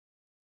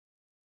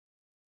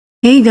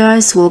Hey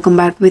guys, welcome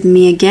back with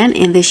me again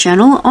in this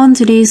channel. On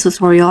today's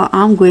tutorial,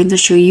 I'm going to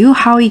show you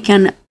how you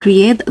can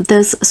create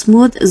this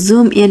smooth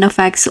zoom in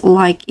effects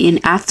like in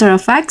After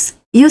Effects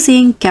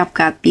using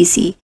CapCut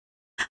PC.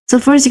 So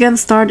first you can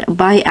start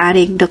by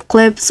adding the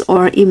clips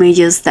or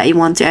images that you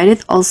want to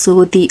edit,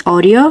 also the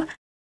audio.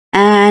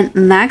 And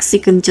next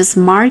you can just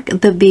mark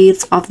the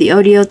beats of the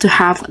audio to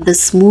have the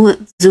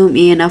smooth zoom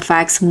in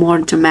effects more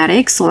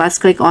dramatic. So let's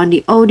click on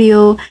the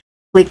audio.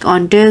 Click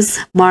on this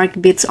mark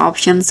beats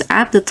options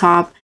at the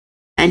top,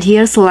 and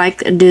here select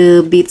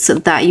the beats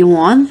that you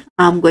want.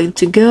 I'm going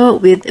to go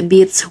with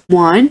beats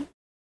 1,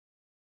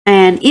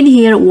 and in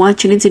here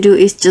what you need to do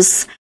is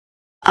just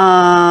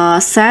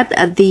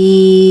set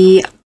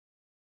the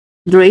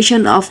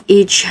duration of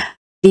each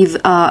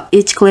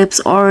clips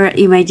or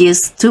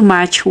images to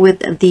match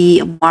with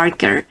the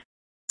marker.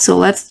 So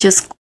let's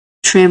just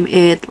trim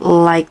it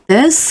like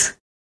this.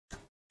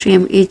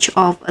 Trim each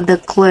of the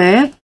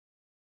clip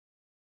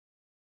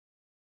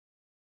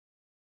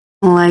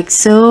like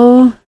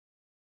so,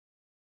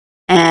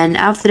 and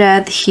after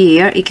that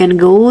here you can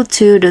go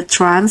to the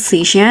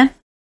transition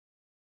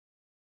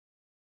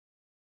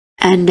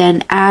and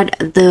then add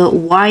the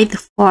white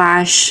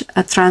flash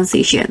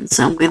transition.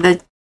 So I'm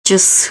gonna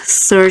just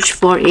search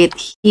for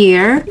it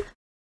here,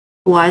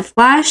 white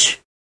flash.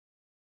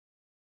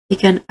 You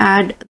can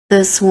add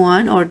this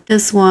one or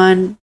this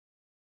one.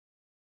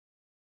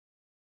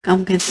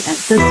 I'm going to add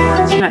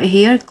this one right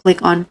here.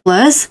 Click on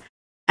plus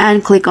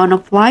and click on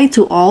apply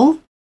to all.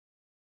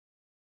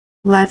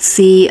 Let's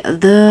see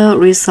the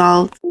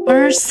result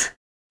first.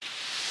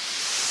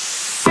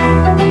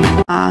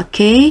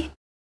 Okay.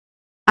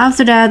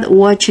 After that,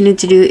 what you need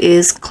to do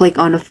is click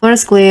on the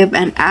first clip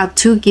and add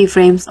 2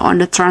 keyframes on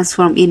the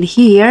transform in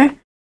here.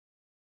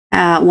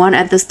 One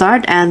at the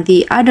start and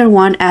the other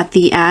one at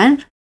the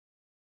end.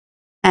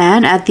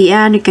 And at the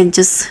end, you can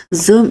just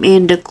zoom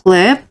in the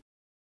clip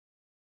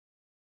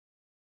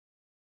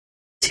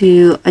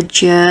to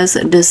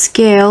adjust the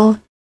scale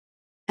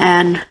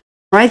and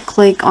right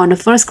click on the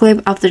first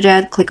clip. After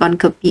that, click on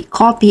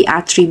copy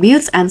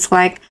attributes and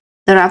select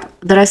the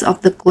rest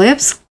of the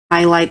clips.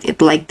 Highlight it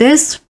like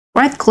this.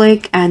 Right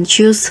click and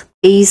choose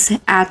paste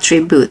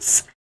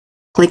attributes.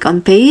 Click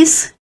on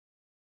paste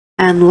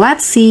and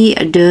let's see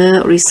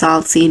the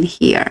results in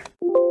here.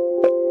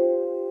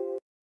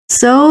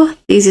 So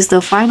this is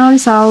the final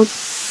result.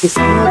 It's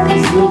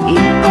zoom in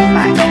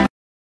effect.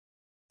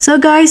 So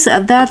guys,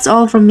 that's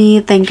all from me.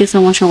 Thank you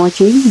so much for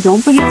watching.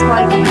 Don't forget to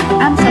like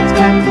and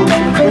subscribe for more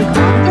content.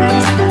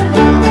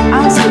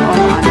 I'll see you all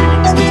on